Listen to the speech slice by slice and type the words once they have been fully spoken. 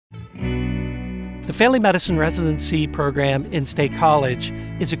The Family Medicine Residency program in State College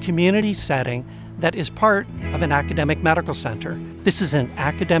is a community setting that is part of an academic medical center. This is an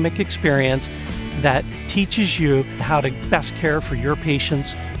academic experience that teaches you how to best care for your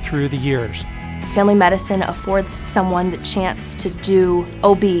patients through the years. Family medicine affords someone the chance to do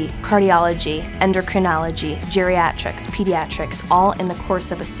OB, cardiology, endocrinology, geriatrics, pediatrics, all in the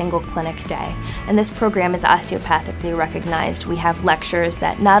course of a single clinic day. And this program is osteopathically recognized. We have lectures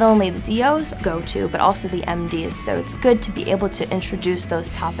that not only the DOs go to, but also the MDs, so it's good to be able to introduce those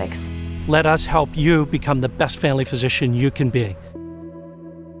topics. Let us help you become the best family physician you can be.